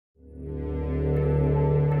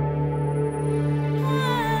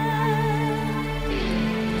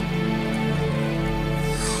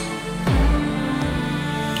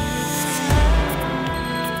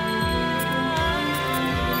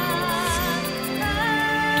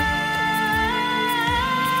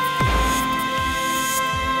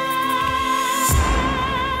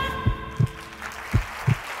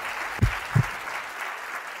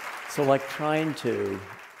So like trying to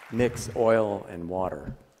mix oil and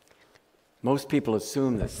water, most people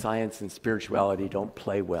assume that science and spirituality don't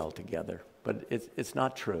play well together, but it's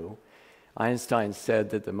not true. Einstein said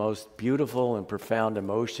that the most beautiful and profound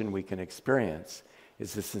emotion we can experience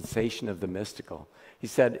is the sensation of the mystical. He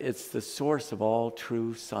said it's the source of all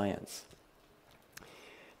true science.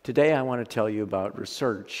 Today I want to tell you about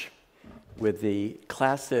research with the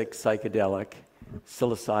classic psychedelic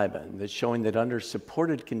psilocybin that's showing that under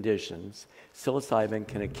supported conditions, psilocybin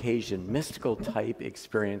can occasion mystical type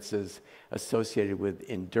experiences associated with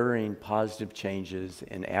enduring positive changes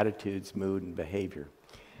in attitudes, mood, and behavior.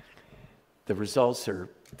 The results are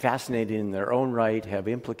fascinating in their own right, have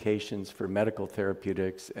implications for medical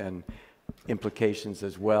therapeutics and implications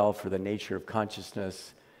as well for the nature of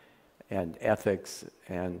consciousness and ethics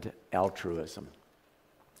and altruism.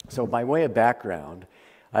 So by way of background,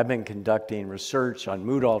 I've been conducting research on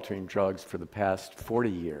mood-altering drugs for the past 40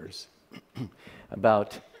 years.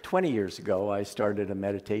 About 20 years ago, I started a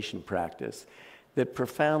meditation practice that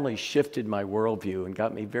profoundly shifted my worldview and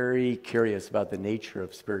got me very curious about the nature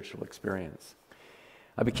of spiritual experience.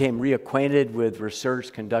 I became reacquainted with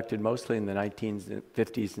research conducted mostly in the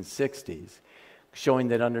 1950s and 60s, showing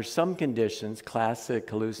that under some conditions, classic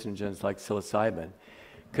hallucinogens like psilocybin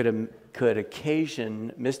could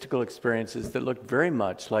occasion mystical experiences that looked very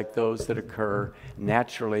much like those that occur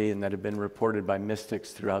naturally and that have been reported by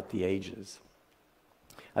mystics throughout the ages.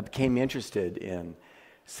 I became interested in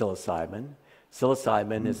psilocybin.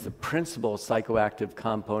 Psilocybin is the principal psychoactive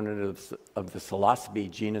component of the Psilocybe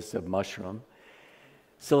genus of mushroom.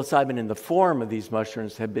 Psilocybin in the form of these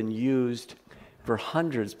mushrooms have been used for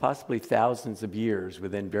hundreds, possibly thousands of years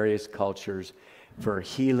within various cultures for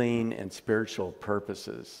healing and spiritual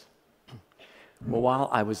purposes. Well, while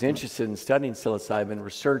I was interested in studying psilocybin,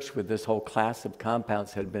 research with this whole class of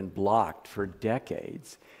compounds had been blocked for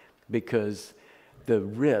decades because the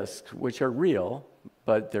risks, which are real,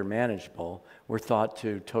 but they're manageable, were thought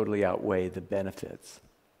to totally outweigh the benefits.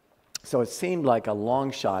 So it seemed like a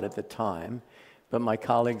long shot at the time, but my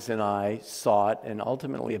colleagues and I sought and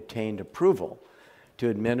ultimately obtained approval to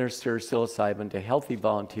administer psilocybin to healthy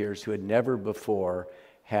volunteers who had never before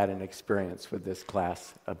had an experience with this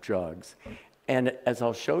class of drugs. And as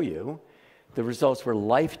I'll show you, the results were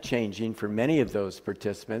life-changing for many of those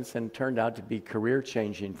participants and turned out to be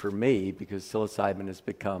career-changing for me because psilocybin has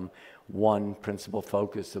become one principal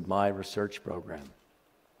focus of my research program.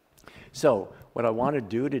 So what I want to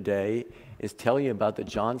do today is tell you about the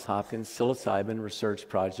Johns Hopkins Psilocybin Research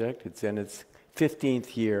Project. It's in its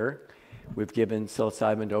 15th year. We've given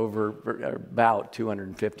psilocybin to about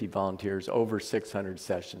 250 volunteers, over 600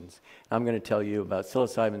 sessions. I'm going to tell you about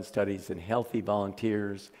psilocybin studies in healthy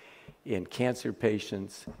volunteers, in cancer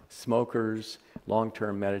patients, smokers,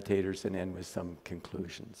 long-term meditators, and end with some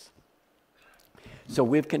conclusions. So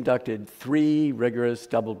we've conducted 3 rigorous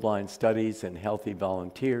double-blind studies in healthy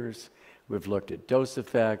volunteers. We've looked at dose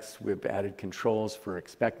effects. We've added controls for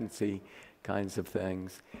expectancy kinds of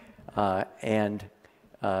things.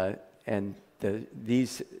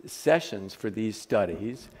 These sessions for these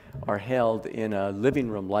studies are held in a living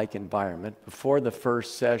room-like environment. Before the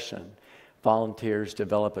first session, volunteers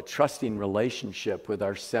develop a trusting relationship with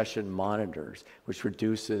our session monitors, which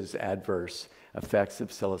reduces adverse effects of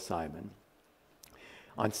psilocybin.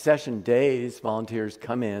 On session days, volunteers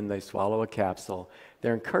come in, they swallow a capsule.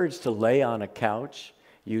 They're encouraged to lay on a couch,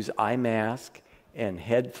 use eye mask and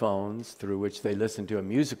headphones through which they listen to a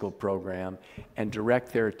musical program and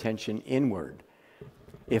direct their attention inward.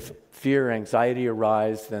 If fear or anxiety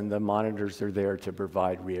arise, then the monitors are there to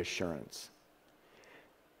provide reassurance.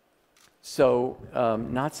 So,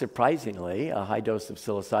 not surprisingly, a high dose of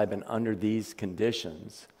psilocybin under these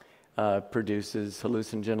conditions produces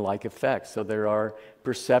hallucinogen-like effects. So there are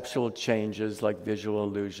perceptual changes like visual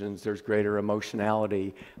illusions. There's greater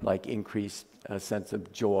emotionality like increased sense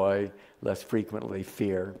of joy, less frequently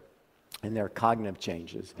fear, and there are cognitive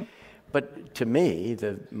changes. But to me,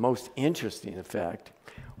 the most interesting effect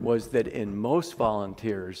was that in most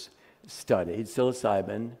volunteers studied,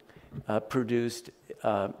 psilocybin produced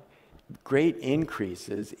great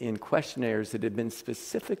increases in questionnaires that had been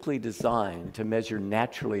specifically designed to measure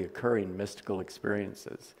naturally occurring mystical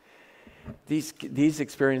experiences. These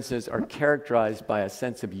experiences are characterized by a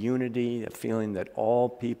sense of unity, a feeling that all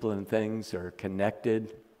people and things are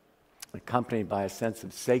connected, accompanied by a sense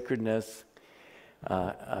of sacredness,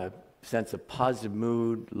 a sense of positive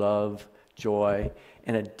mood, love, joy,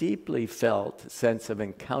 and a deeply felt sense of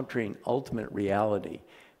encountering ultimate reality.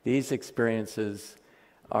 These experiences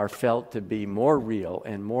are felt to be more real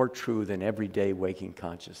and more true than everyday waking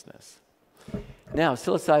consciousness. Now,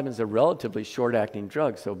 psilocybin is a relatively short-acting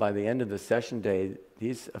drug, so by the end of the session day,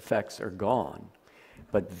 these effects are gone,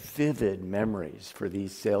 but vivid memories for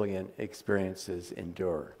these salient experiences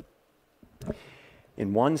endure.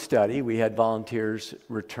 In one study, we had volunteers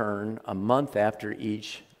return a month after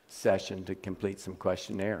each session to complete some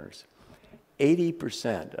questionnaires.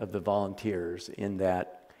 80% of the volunteers in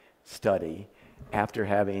that study, after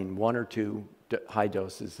having 1 or 2 high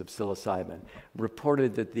doses of psilocybin,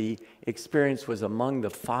 reported that the experience was among the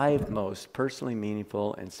 5 most personally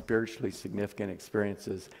meaningful and spiritually significant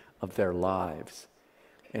experiences of their lives.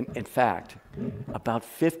 In fact, about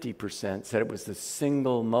 50% said it was the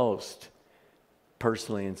single most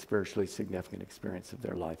personally and spiritually significant experience of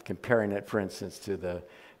their life, comparing it, for instance, to the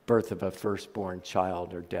birth of a firstborn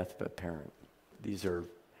child or death of a parent. These are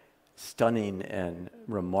stunning and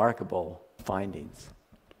remarkable findings.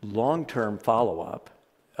 Long-term follow-up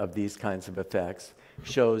of these kinds of effects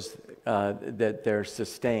shows that they're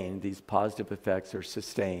sustained, these positive effects are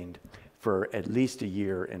sustained for at least a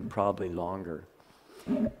year and probably longer.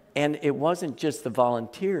 And it wasn't just the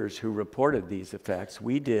volunteers who reported these effects.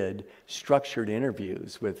 We did structured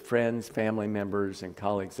interviews with friends, family members, and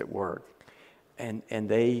colleagues at work. And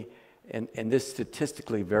this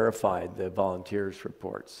statistically verified the volunteers'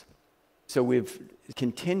 reports. So we've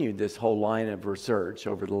continued this whole line of research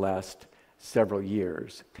over the last several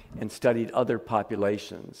years and studied other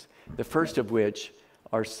populations, the first of which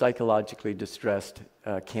are psychologically distressed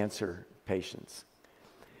cancer patients.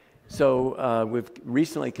 So we've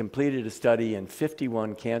recently completed a study in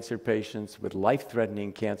 51 cancer patients with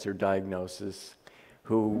life-threatening cancer diagnosis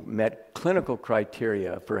who met clinical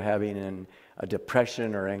criteria for having a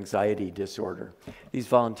depression or anxiety disorder. These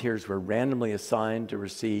volunteers were randomly assigned to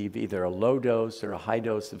receive either a low dose or a high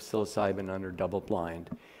dose of psilocybin under double-blind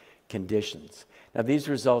conditions. Now, these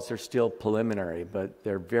results are still preliminary, but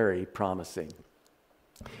they're very promising.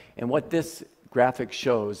 And what this graphic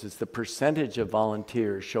shows is the percentage of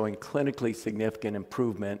volunteers showing clinically significant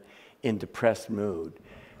improvement in depressed mood.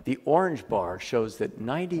 The orange bar shows that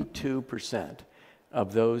 92%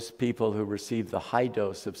 of those people who received the high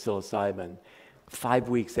dose of psilocybin 5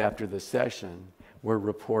 weeks after the session were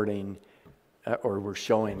reporting or were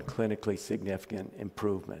showing clinically significant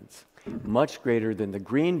improvements, much greater than the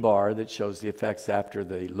green bar that shows the effects after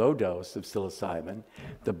the low dose of psilocybin.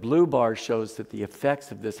 The blue bar shows that the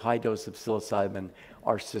effects of this high dose of psilocybin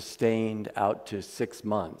are sustained out to 6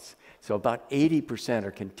 months. So about 80%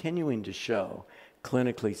 are continuing to show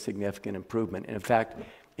clinically significant improvement. And in fact,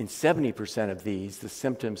 in 70% of these, the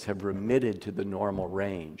symptoms have remitted to the normal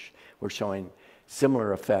range. We're showing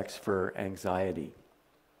similar effects for anxiety.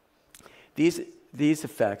 These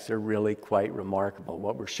effects are really quite remarkable.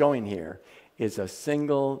 What we're showing here is a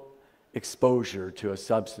single exposure to a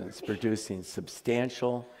substance producing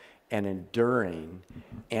substantial and enduring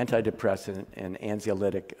antidepressant and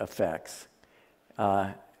anxiolytic effects.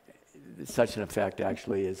 Such an effect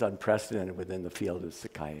actually is unprecedented within the field of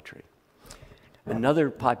psychiatry. Another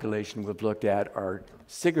population we've looked at are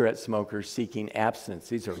cigarette smokers seeking abstinence.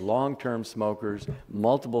 These are long-term smokers,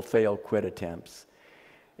 multiple failed quit attempts.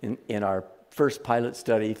 In our first pilot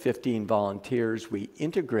study, 15 volunteers, we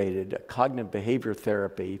integrated a cognitive behavior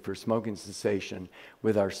therapy for smoking cessation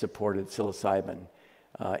with our supported psilocybin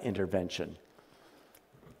intervention.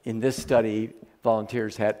 In this study,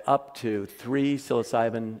 volunteers had up to 3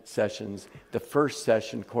 psilocybin sessions. The first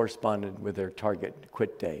session corresponded with their target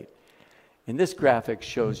quit date. And this graphic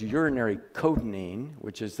shows urinary cotinine,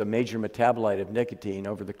 which is the major metabolite of nicotine,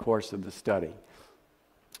 over the course of the study.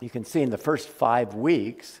 You can see in the first 5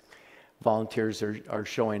 weeks, volunteers are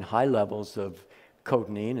showing high levels of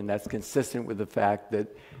cotinine, and that's consistent with the fact that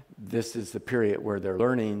this is the period where they're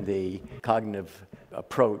learning the cognitive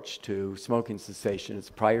approach to smoking cessation. It's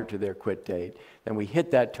prior to their quit date. Then we hit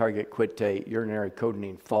that target quit date, urinary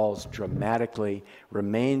cotinine falls dramatically,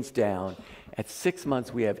 remains down. At 6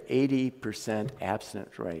 months, we have 80%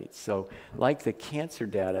 abstinence rates. So like the cancer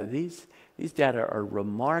data, these data are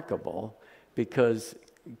remarkable because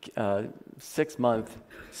 6-month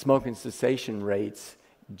smoking cessation rates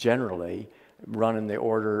generally run in the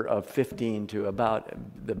order of 15 to about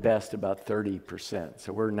 30%.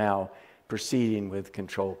 So we're now proceeding with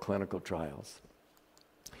controlled clinical trials.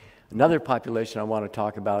 Another population I want to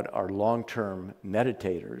talk about are long-term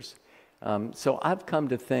meditators. So I've come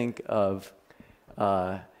to think of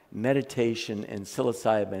meditation and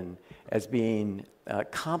psilocybin as being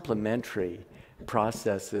complementary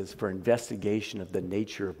processes for investigation of the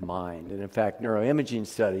nature of mind. And in fact, neuroimaging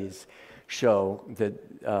studies show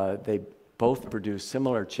that they both produce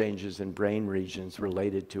similar changes in brain regions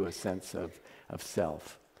related to a sense of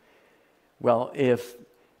self. Well, if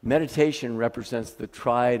meditation represents the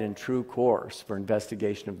tried and true course for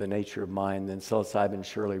investigation of the nature of mind, then psilocybin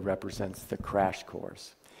surely represents the crash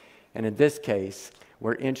course. And in this case,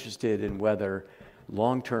 we're interested in whether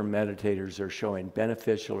long-term meditators are showing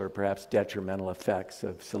beneficial or perhaps detrimental effects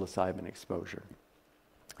of psilocybin exposure.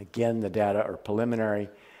 Again, the data are preliminary,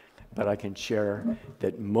 but I can share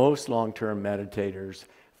that most long-term meditators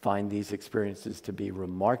find these experiences to be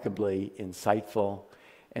remarkably insightful,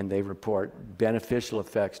 and they report beneficial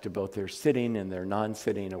effects to both their sitting and their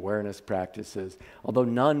non-sitting awareness practices, although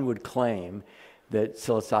none would claim that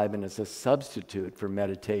psilocybin is a substitute for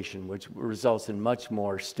meditation, which results in much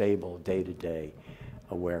more stable day-to-day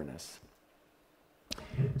awareness.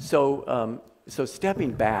 So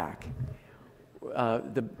stepping back,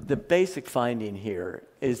 the basic finding here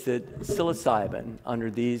is that psilocybin,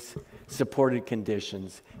 under these supported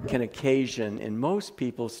conditions, can occasion, in most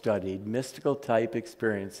people studied, mystical type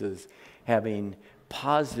experiences having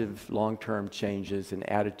positive long-term changes in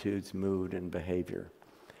attitudes, mood, and behavior.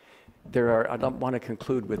 I want to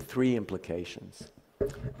conclude with 3 implications.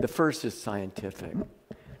 The first is scientific.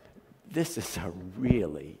 This is a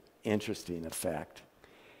really interesting effect.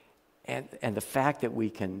 And the fact that we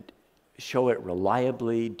can show it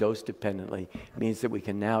reliably, dose-dependently, means that we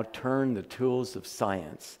can now turn the tools of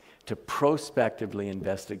science to prospectively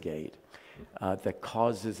investigate the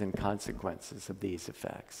causes and consequences of these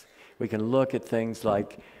effects. We can look at things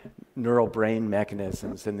like neural brain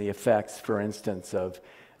mechanisms and the effects, for instance, of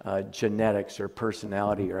genetics or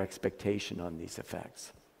personality or expectation on these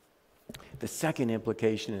effects. The second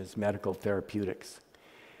implication is medical therapeutics.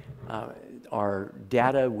 Our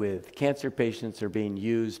data with cancer patients are being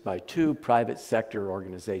used by 2 private sector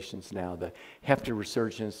organizations now, the Hefter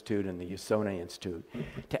Research Institute and the Usona Institute,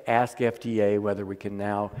 to ask FDA whether we can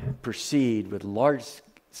now proceed with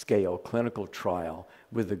large-scale clinical trial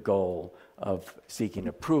with the goal of seeking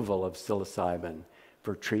approval of psilocybin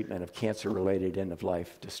for treatment of cancer-related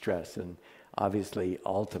end-of-life distress. And obviously,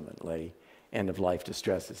 ultimately, end-of-life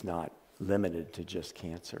distress is not limited to just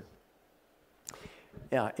cancer.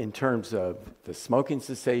 In terms of the smoking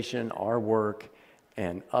cessation, our work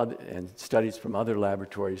and studies from other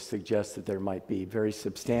laboratories suggest that there might be very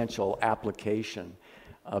substantial application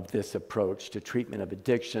of this approach to treatment of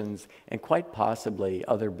addictions and quite possibly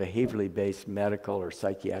other behaviorally based medical or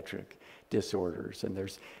psychiatric disorders. And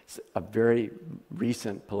there's a very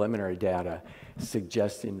recent preliminary data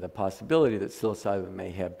suggesting the possibility that psilocybin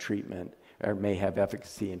may have treatment or may have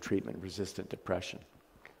efficacy in treatment-resistant depression.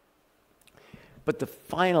 But the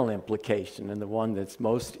final implication, and the one that's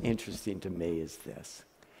most interesting to me, is this.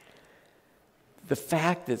 The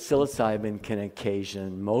fact that psilocybin can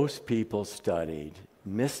occasion most people studied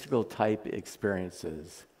mystical type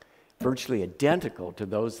experiences virtually identical to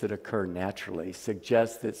those that occur naturally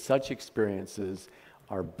suggests that such experiences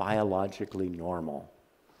are biologically normal.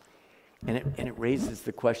 And it raises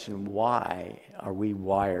the question, why are we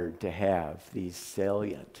wired to have these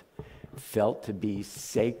salient, felt to be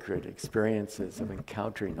sacred experiences of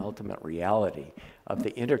encountering ultimate reality, of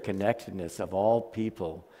the interconnectedness of all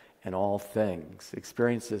people and all things,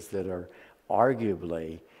 experiences that are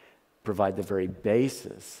arguably provide the very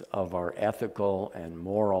basis of our ethical and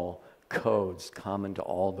moral codes common to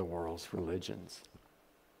all the world's religions?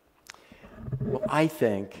 Well, I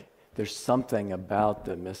think there's something about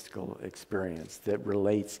the mystical experience that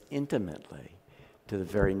relates intimately to the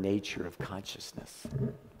very nature of consciousness.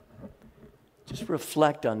 Just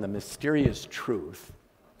reflect on the mysterious truth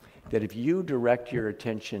that if you direct your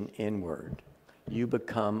attention inward, you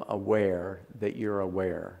become aware that you're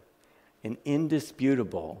aware. An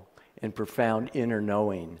indisputable and profound inner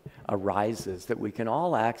knowing arises that we can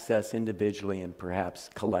all access individually and perhaps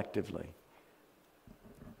collectively.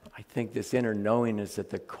 I think this inner knowing is at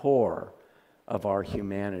the core of our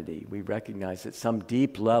humanity. We recognize at some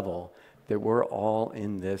deep level that we're all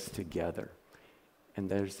in this together. And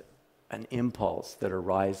there's an impulse that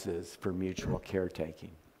arises for mutual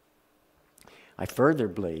caretaking. I further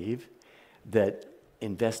believe that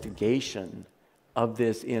investigation of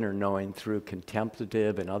this inner knowing through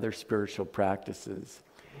contemplative and other spiritual practices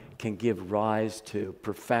can give rise to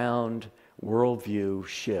profound worldview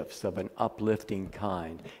shifts of an uplifting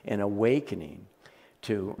kind, an awakening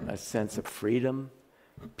to a sense of freedom,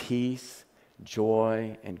 peace,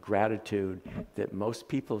 joy, and gratitude that most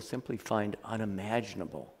people simply find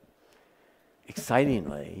unimaginable.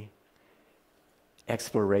 Excitingly,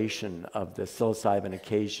 exploration of the psilocybin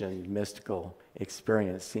occasioned mystical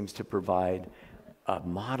experience seems to provide a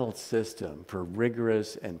model system for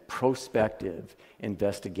rigorous and prospective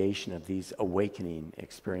investigation of these awakening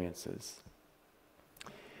experiences.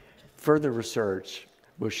 Further research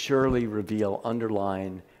will surely reveal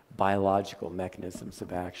underlying biological mechanisms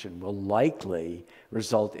of action, will likely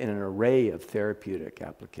result in an array of therapeutic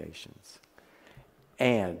applications.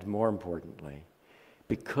 And more importantly,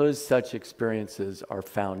 because such experiences are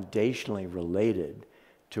foundationally related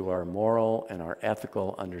to our moral and our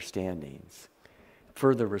ethical understandings,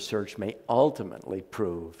 further research may ultimately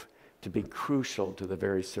prove to be crucial to the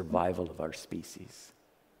very survival of our species.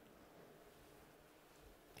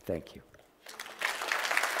 Thank you.